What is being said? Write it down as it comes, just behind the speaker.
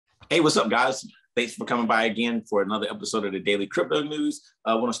Hey, what's up, guys? Thanks for coming by again for another episode of the Daily Crypto News.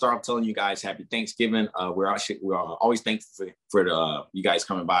 I want to start off telling you guys Happy Thanksgiving. We're always thankful for you guys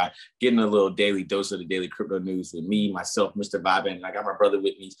coming by, getting a little daily dose of the Daily Crypto News with me, myself, Mr. Vibin, and I got my brother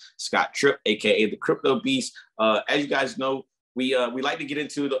with me, Scott Tripp, aka the Crypto Beast. As you guys know, we like to get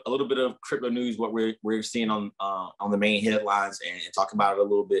into a little bit of crypto news, what we're seeing on the main headlines, and talk about it a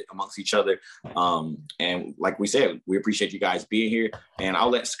little bit amongst each other. And like we said, we appreciate you guys being here. And I'll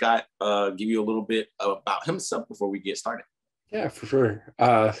let Scott give you a little bit about himself before we get started. Yeah, for sure.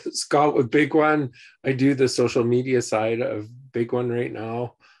 Scott with BigONE. I do the social media side of BigONE right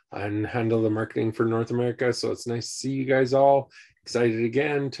now and handle the marketing for North America. So it's nice to see you guys all. Excited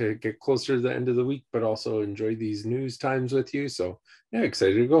again to get closer to the end of the week, but also enjoy these news times with you. So yeah,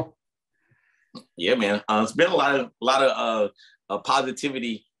 excited to go. Yeah, man. It's been a lot of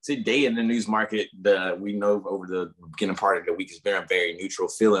positivity today in the news market. We know over the beginning part of the week has been a very neutral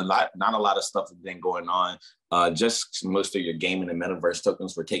feeling. Not a lot of stuff has been going on. Just most of your gaming and metaverse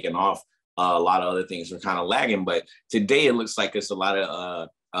tokens were taking off. A lot of other things were kind of lagging, but today it looks like it's a lot of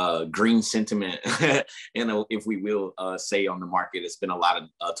green sentiment, if we will say, on the market. It's been a lot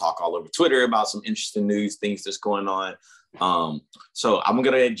of talk all over Twitter about some interesting news, things that's going on. So I'm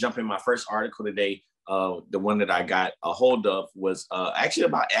gonna jump in my first article today. The one that I got a hold of was actually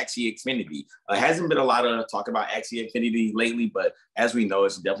about Axie Infinity. Hasn't been a lot of talk about Axie Infinity lately, but as we know,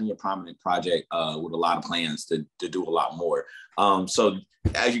 it's definitely a prominent project with a lot of plans to do a lot more. So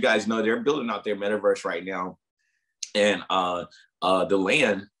as you guys know, they're building out their metaverse right now, and the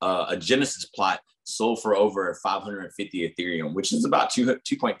land, a Genesis plot, sold for over 550 Ethereum, which is about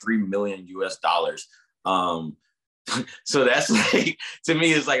 2.3 million US dollars. So that's like, to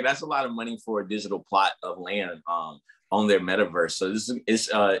me, it's like, that's a lot of money for a digital plot of land on their metaverse. So this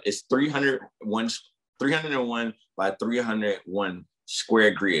is 301 by 301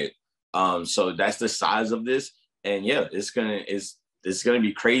 square grid. So that's the size of this, and yeah, it's gonna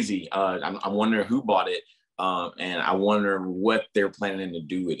be crazy. I'm wondering who bought it. And I wonder what they're planning to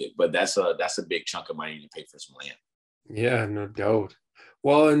do with it. But that's a big chunk of money to pay for some land. Yeah, no doubt.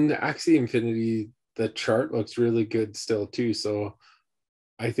 Well, in Axie Infinity, the chart looks really good still too. So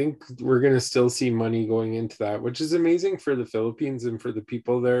I think we're going to still see money going into that, which is amazing for the Philippines and for the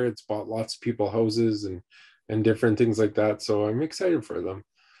people there. It's bought lots of people houses and different things like that. So I'm excited for them.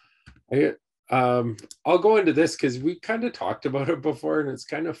 I'll go into this because we kind of talked about it before, and it's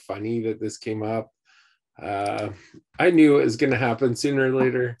kind of funny that this came up. I knew it was going to happen sooner or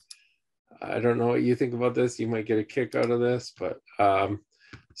later. I don't know what you think about this. You might get a kick out of this, but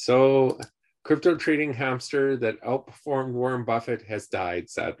so crypto trading hamster that outperformed Warren Buffett has died,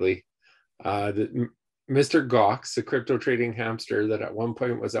 sadly. Mr. Goxx, the crypto trading hamster that at one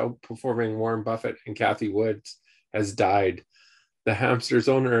point was outperforming Warren Buffett and Cathie Wood, has died. The hamster's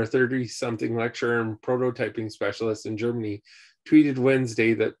owner, a 30-something lecturer and prototyping specialist in Germany, tweeted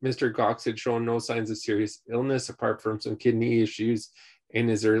Wednesday that Mr. Goxx had shown no signs of serious illness apart from some kidney issues in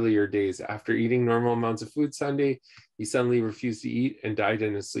his earlier days. After eating normal amounts of food Sunday, he suddenly refused to eat and died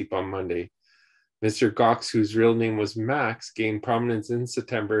in his sleep on Monday. Mr. Goxx, whose real name was Max, gained prominence in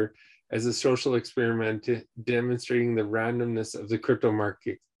September as a social experiment demonstrating the randomness of the crypto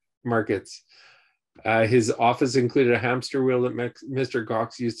markets. His office included a hamster wheel that Mr.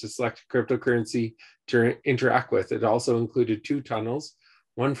 Goxx used to select cryptocurrency to interact with. It also included 2 tunnels,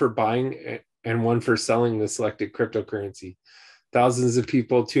 one for buying and one for selling the selected cryptocurrency. Thousands of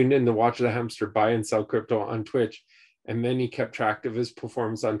people tuned in to watch the hamster buy and sell crypto on Twitch, and many kept track of his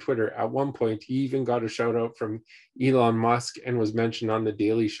performance on Twitter. At one point, he even got a shout out from Elon Musk and was mentioned on The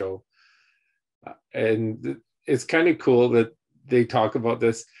Daily Show. And it's kind of cool that they talk about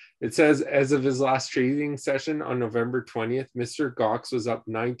this. It says, as of his last trading session on November 20th, Mr. Goxx was up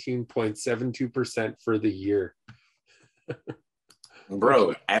 19.72% for the year.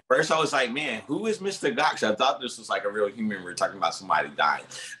 Bro, at first I was like, man, who is Mr. Goxx? I thought this was like a real human. We were talking about somebody dying.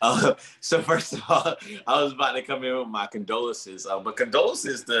 So first of all, I was about to come in with my condolences. But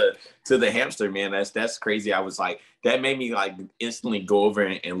condolences to the hamster, man. That's crazy. I was like, that made me like instantly go over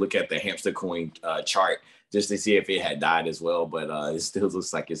and look at the hamster coin chart just to see if it had died as well. But it still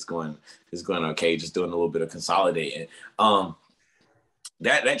looks like it's going okay. Just doing a little bit of consolidating.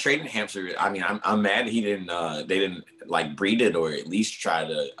 That trading hamster, I mean, I'm mad they didn't like breed it or at least try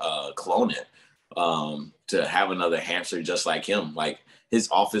to clone it to have another hamster just like him. Like, his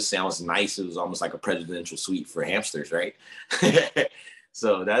office sounds nice. It was almost like a presidential suite for hamsters, right?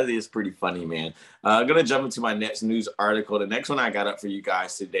 So that is pretty funny, man. I'm gonna jump into my next news article. The next one I got up for you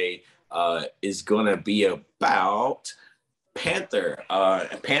guys today is gonna be about Panther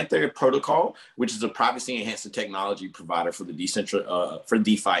Protocol, which is a privacy enhancing technology provider for the for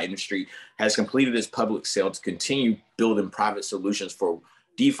DeFi industry, has completed its public sale to continue building private solutions for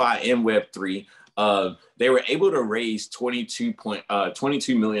DeFi and Web3. They were able to raise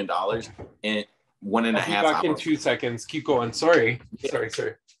 $22 million in one and a I'll be half back in hours. 2 seconds. Keep going. Sorry.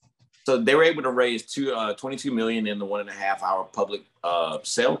 So they were able to raise 22 million in the 1.5 hour public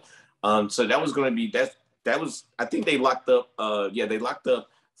sale. So that was going to be that was, I think they locked up. They locked up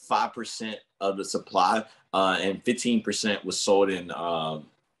 5% of the supply, and 15% was sold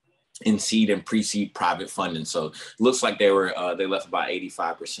in seed and pre-seed private funding. So it looks like they left about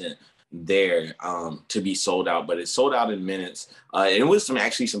 85% there to be sold out, but it sold out in minutes. And it was some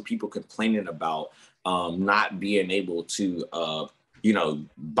people complaining about not being able to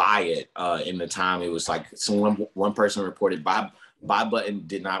buy it in the time. It was like one person reported buy button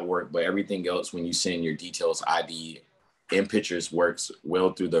did not work, but everything else, when you send your details, ID, and pictures, works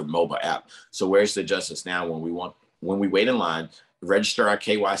well through the mobile app. So where's the justice now when we wait in line, register our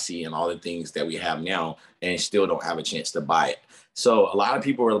KYC and all the things that we have now, and still don't have a chance to buy it? So a lot of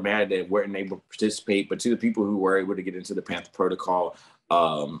people were mad that weren't able to participate, but to the people who were able to get into the Panther protocol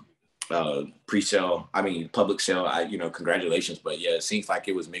public sale, congratulations. But yeah, it seems like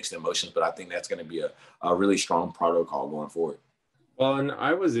it was mixed emotions, but I think that's going to be a really strong protocol going forward. Well, and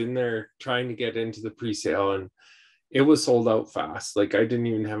I was in there trying to get into the pre-sale, and it was sold out fast. Like, I didn't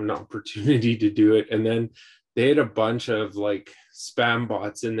even have an opportunity to do it. And then they had a bunch of like spam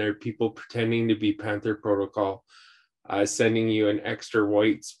bots in there, people pretending to be Panther protocol, sending you an extra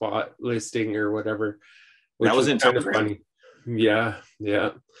white spot listing or whatever, which that was in kind Telegram. of funny. Yeah.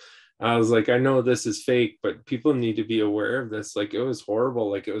 I was like, I know this is fake, but people need to be aware of this. Like, it was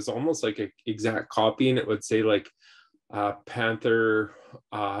horrible. Like, it was almost like an exact copy, and it would say like Panther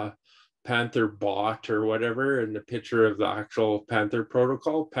bot or whatever, and the picture of the actual Panther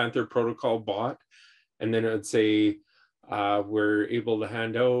protocol bot. And then it would say, we're able to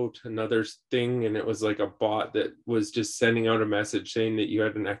hand out another thing. And it was like a bot that was just sending out a message saying that you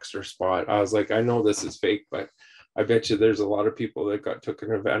had an extra spot. I was like, I know this is fake, but I bet you there's a lot of people that got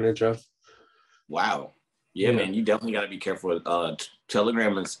taken advantage of. Wow. Yeah, man, you definitely got to be careful.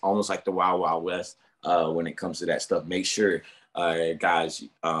 Telegram is almost like the Wild Wild West when it comes to that stuff. Make sure, guys,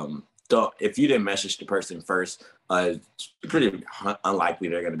 if you didn't message the person first, it's pretty unlikely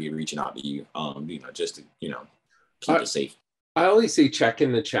they're going to be reaching out to you, just to, keep it safe. I always say check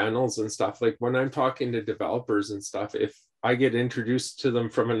in the channels and stuff. Like, when I'm talking to developers and stuff, if I get introduced to them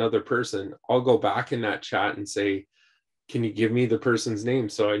from another person, I'll go back in that chat and say, can you give me the person's name?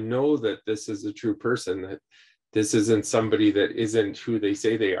 So I know that this is a true person, that this isn't somebody that isn't who they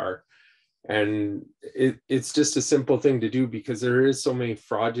say they are. And it's just a simple thing to do, because there is so many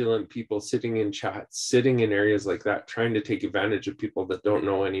fraudulent people sitting in chats, sitting in areas like that, trying to take advantage of people that don't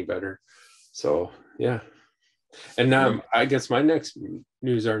know any better. So, yeah. And I guess my next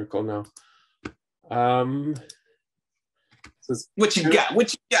news article now. What you got?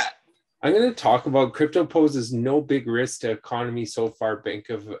 I'm going to talk about crypto poses no big risk to economy so far, Bank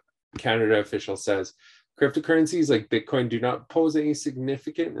of Canada official says. Cryptocurrencies like Bitcoin do not pose any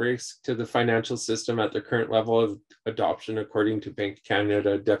significant risk to the financial system at their current level of adoption, according to Bank of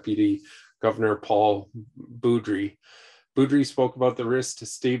Canada Deputy Governor Paul Boudry. Boudry spoke about the risk to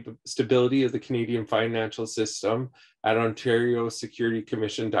stability of the Canadian financial system at Ontario Security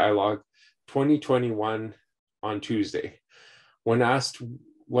Commission Dialogue 2021 on Tuesday. When asked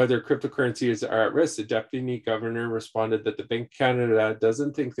whether cryptocurrencies are at risk, the deputy governor responded that the Bank of Canada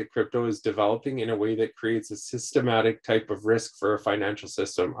doesn't think that crypto is developing in a way that creates a systematic type of risk for a financial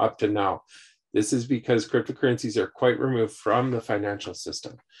system up to now. This is because cryptocurrencies are quite removed from the financial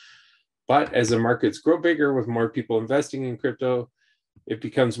system. But as the markets grow bigger with more people investing in crypto, it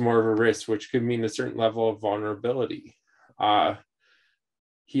becomes more of a risk, which could mean a certain level of vulnerability.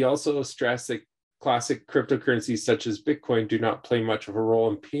 He also stressed that classic cryptocurrencies such as Bitcoin do not play much of a role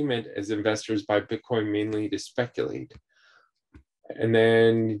in payment, as investors buy Bitcoin mainly to speculate. And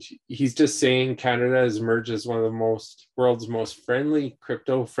then he's just saying Canada has emerged as one of the world's most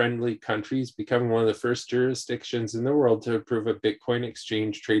crypto-friendly countries, becoming one of the first jurisdictions in the world to approve a Bitcoin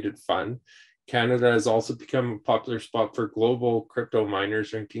exchange-traded fund. Canada has also become a popular spot for global crypto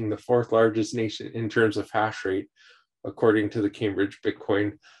miners, ranking the 4th largest nation in terms of hash rate, according to the Cambridge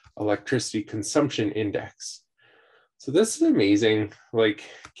Bitcoin Electricity Consumption Index. So this is amazing. Like,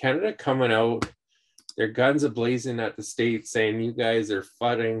 Canada coming out, their guns ablazing at the States, saying you guys are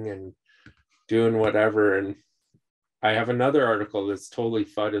fudding and doing whatever. And I have another article that's totally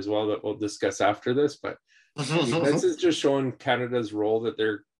FUD as well that we'll discuss after this, but this is just showing Canada's role that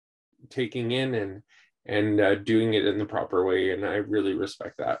they're taking in, and and doing it in the proper way. And I really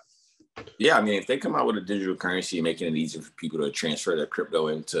respect that. Yeah, I mean, if they come out with a digital currency, making it easier for people to transfer their crypto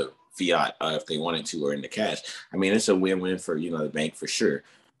into fiat if they wanted to, or into cash, I mean, it's a win-win for the bank for sure.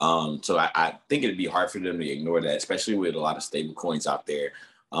 So I think it'd be hard for them to ignore that, especially with a lot of stable coins out there.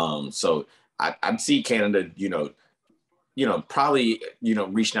 So I'd see Canada, probably,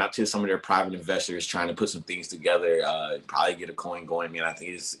 reaching out to some of their private investors, trying to put some things together, probably get a coin going. I mean, I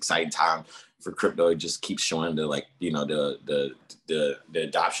think it's an exciting time for crypto. It just keeps showing the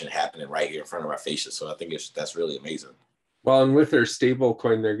adoption happening right here in front of our faces. So I think that's really amazing. Well, and with their stable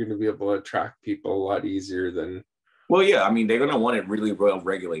coin, they're going to be able to attract people a lot easier than. Well, yeah, I mean, they're going to want it really well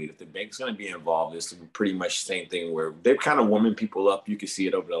regulated. If the bank's going to be involved, it's pretty much the same thing where they're kind of warming people up. You can see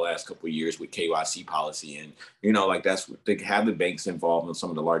it over the last couple of years with KYC policy. And, like that's they have the banks involved in some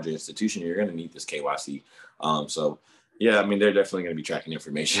of the larger institutions. You're going to need this KYC. So, yeah, I mean, they're definitely going to be tracking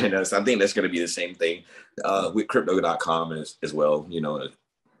information. I think that's going to be the same thing with crypto.com as well,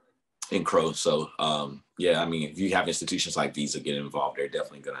 in Crow. So, yeah, I mean, if you have institutions like Visa get involved,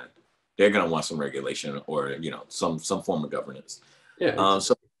 they're gonna want some regulation or some form of governance. Yeah.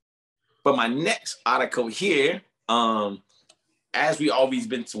 But my next article here, as we always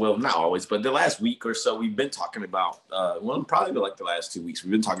been, well, not always, but the last week or so, we've been talking about, probably like the last 2 weeks,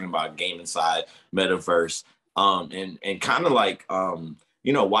 we've been talking about game inside metaverse, and kind of like,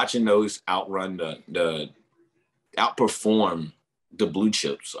 watching those outperform the blue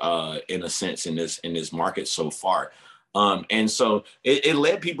chips, in a sense, in this market so far. And so it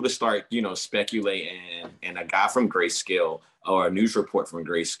led people to start, speculating. And a guy from Grayscale, or a news report from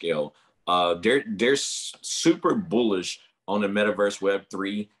Grayscale, they're super bullish on the metaverse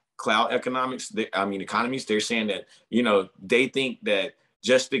Web3 cloud economies. They're saying that, they think that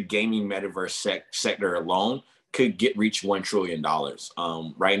just the gaming metaverse sector alone could reach $1 trillion.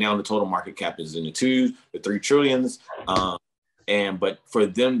 Right now, the total market cap is in the 2 to 3 trillions. But for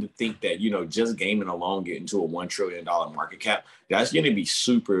them to think that, just gaming alone getting to a $1 trillion market cap, that's going to be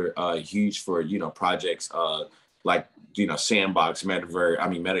super huge for, projects like, Sandbox,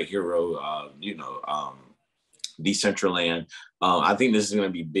 Meta Hero, Decentraland. I think this is going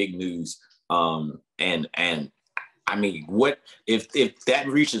to be big news. And I mean, what if that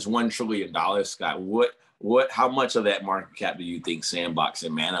reaches $1 trillion, Scott? How much of that market cap do you think Sandbox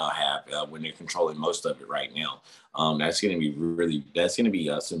and Mana have when they're controlling most of it right now? That's going to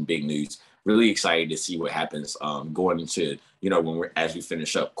be some big news. Really excited to see what happens going into, as we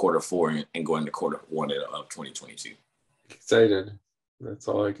finish up Q4 and going to Q1 of 2022. Excited. That's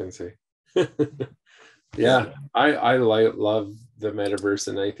all I can say. Yeah, I love the metaverse,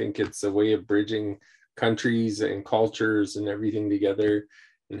 and I think it's a way of bridging countries and cultures and everything together,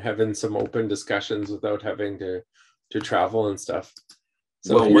 and having some open discussions without having to travel and stuff.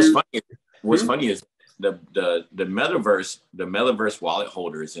 So what's funny is the metaverse wallet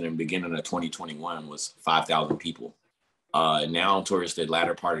holders in the beginning of 2021 was 5,000 people. Now towards the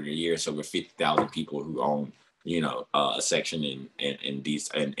latter part of the year, so we're 50,000 people who own a section in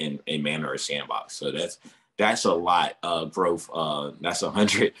Mana or Sandbox. So that's a lot of growth. That's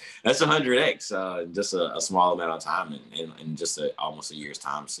 100x, just a small amount of time, and just almost a year's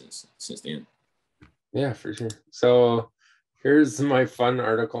time since then. Yeah, for sure. So here's my FUD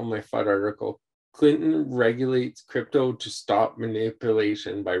article. Clinton regulates crypto to stop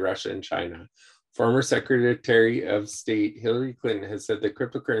manipulation by Russia and China. Former Secretary of State Hillary Clinton has said that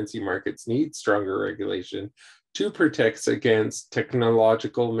cryptocurrency markets need stronger regulation to protect against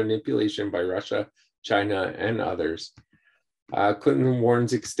technological manipulation by Russia, China, and others. Clinton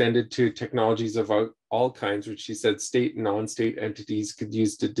warns extended to technologies of all kinds, which she said state and non-state entities could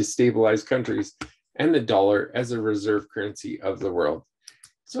use to destabilize countries and the dollar as a reserve currency of the world.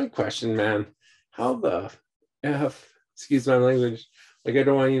 So my question, man, how the F, excuse my language, like I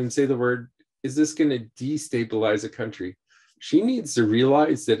don't want to even say the word, is this going to destabilize a country? She needs to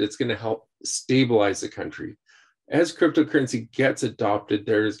realize that it's going to help stabilize the country. As cryptocurrency gets adopted,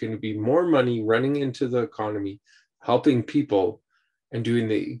 there is going to be more money running into the economy, helping people, and doing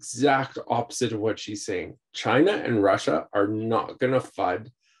the exact opposite of what she's saying. China and Russia are not going to FUD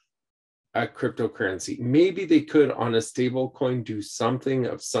a cryptocurrency. Maybe they could on a stable coin do something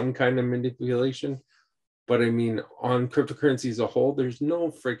of some kind of manipulation. But I mean, on cryptocurrency as a whole, there's no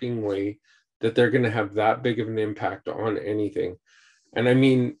freaking way that they're going to have that big of an impact on anything. And I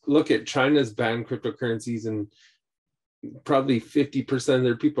mean, look at China's banned cryptocurrencies, and probably 50% of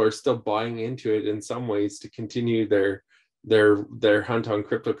their people are still buying into it in some ways to continue their hunt on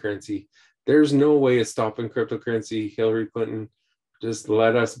cryptocurrency. There's no way of stopping cryptocurrency. Hillary Clinton, just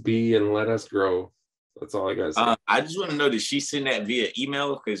let us be and let us grow. That's all I gotta say. I just want to know, did she send that via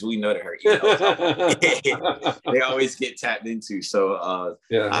email? Because we know that her emails they always get tapped into. So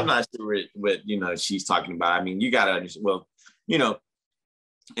yeah, I'm not sure what she's talking about. I mean, you gotta understand. Well,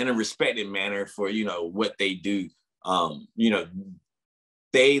 in a respected manner for what they do.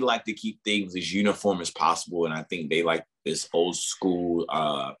 They like to keep things as uniform as possible, and I think they like this old school,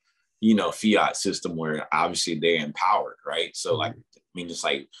 fiat system where obviously they're empowered, right? So like, I mean, it's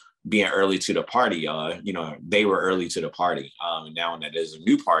like being early to the party. They were early to the party. Now that there's a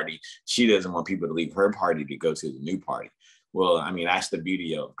new party, she doesn't want people to leave her party to go to the new party. Well, I mean, that's the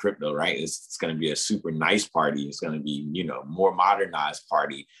beauty of crypto, right? It's going to be a super nice party. It's going to be, more modernized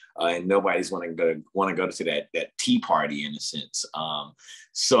party, and nobody's want to go to that tea party in a sense.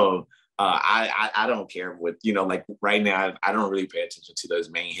 So I don't care what like right now. I don't really pay attention to those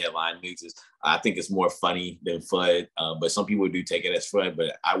main headline news. I think it's more funny than fun. But some people do take it as fun.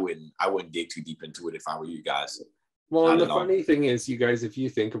 But I wouldn't dig too deep into it if I were you guys. Well, and the funny thing is, you guys, if you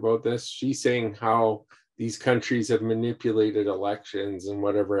think about this, she's saying how these countries have manipulated elections and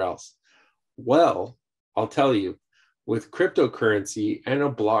whatever else. Well, I'll tell you, with cryptocurrency and a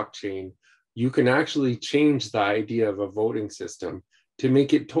blockchain, you can actually change the idea of a voting system to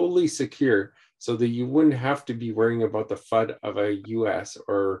make it totally secure so that you wouldn't have to be worrying about the FUD of a US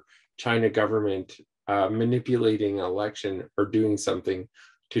or China government manipulating an election or doing something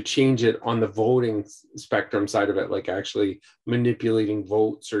to change it on the voting spectrum side of it, like actually manipulating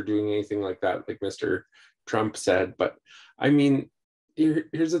votes or doing anything like that, like Mr. Trump said. But I mean,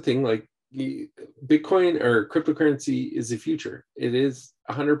 here's the thing, like Bitcoin or cryptocurrency is the future. It is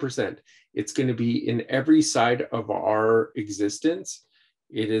 100%. It's going to be in every side of our existence.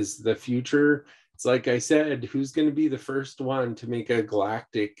 It is the future. It's like I said, who's going to be the first one to make a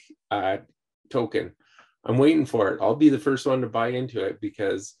galactic token? I'm waiting for it. I'll be the first one to buy into it,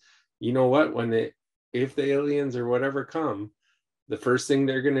 because you know what? If the aliens or whatever come, the first thing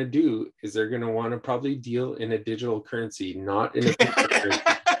they're going to do is they're going to want to probably deal in a digital currency, not in a paper currency.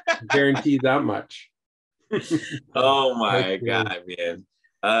 Guarantee that much. Oh my God, man.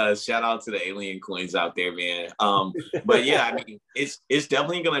 Shout out to the alien coins out there, man. But yeah, I mean, it's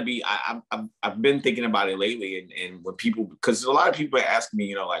definitely gonna be. I've been thinking about it lately, and when people, because a lot of people are asking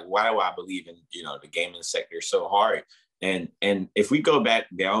me, like, why do I believe in the gaming sector so hard? And if we go back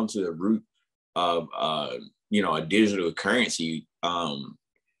down to the root of a digital currency,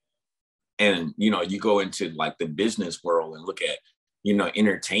 and you go into like the business world and look at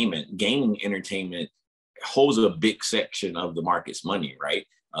entertainment, gaming entertainment holds a big section of the market's money, right?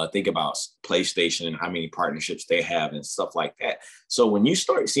 Think about PlayStation and how many partnerships they have and stuff like that. So when you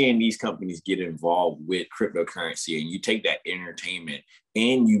start seeing these companies get involved with cryptocurrency and you take that entertainment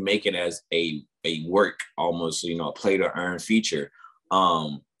and you make it as a work, almost, a play to earn feature,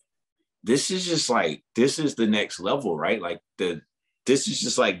 this is just like, this is the next level, right? Like this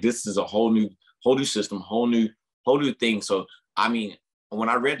is a whole new system, whole new thing. So, I mean, when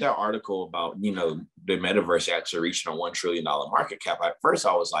I read that article about, the metaverse actually reaching a $1 trillion market cap, at first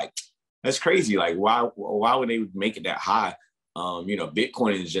I was like, that's crazy. Like, why would they make it that high?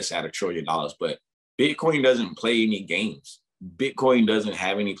 Bitcoin is just at $1 trillion, but Bitcoin doesn't play any games. Bitcoin doesn't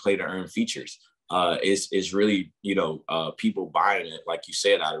have any play to earn features. It's really, people buying it, like you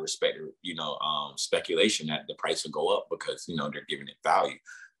said, out of respect, speculation that the price will go up because, they're giving it value.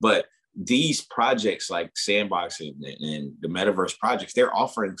 But these projects like Sandbox and the metaverse projects, they're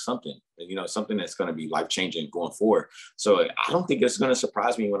offering something, something that's going to be life-changing going forward. So I don't think it's going to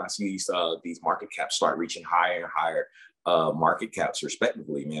surprise me when I see these market caps start reaching higher and higher market caps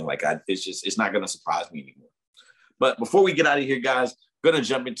respectively, man. Like it's not going to surprise me anymore. But before we get out of here, guys, going to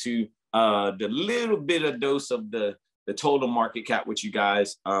jump into the little bit of dose of the total market cap with you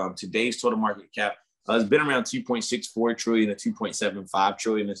guys. Today's total market cap has been around 2.64 trillion to 2.75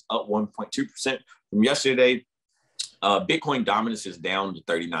 trillion. It's up 1.2% from yesterday. Bitcoin dominance is down to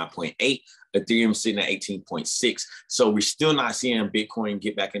 39.8. Ethereum sitting at 18.6. So we're still not seeing Bitcoin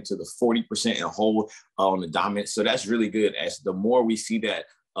get back into the 40% and hold on the dominance. So that's really good. As the more we see that,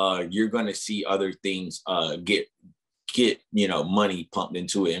 you're going to see other things get money pumped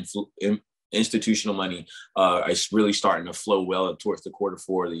into it. Institutional money is really starting to flow well towards the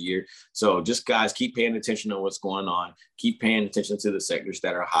Q4 of the year. So just guys, keep paying attention to what's going on. Keep paying attention to the sectors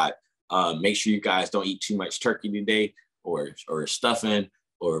that are hot. Make sure you guys don't eat too much turkey today or stuffing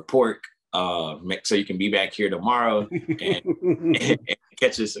or pork. So you can be back here tomorrow and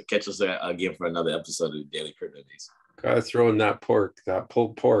catch us again for another episode of the Daily Crypto Days. Gotta throw in that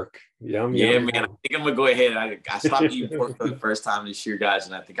pulled pork. Yum, yeah, yum, man. yum. I think I'm gonna go ahead. I stopped eating pork for the first time this year, guys,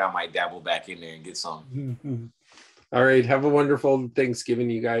 and I think I might dabble back in there and get some. All right. Have a wonderful Thanksgiving,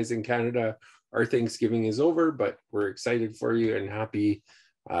 you guys in Canada. our Thanksgiving is over, but we're excited for you and happy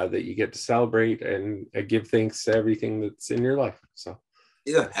that you get to celebrate and give thanks to everything that's in your life. So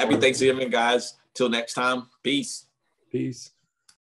yeah, happy Thanksgiving, guys. Till next time, peace. Peace.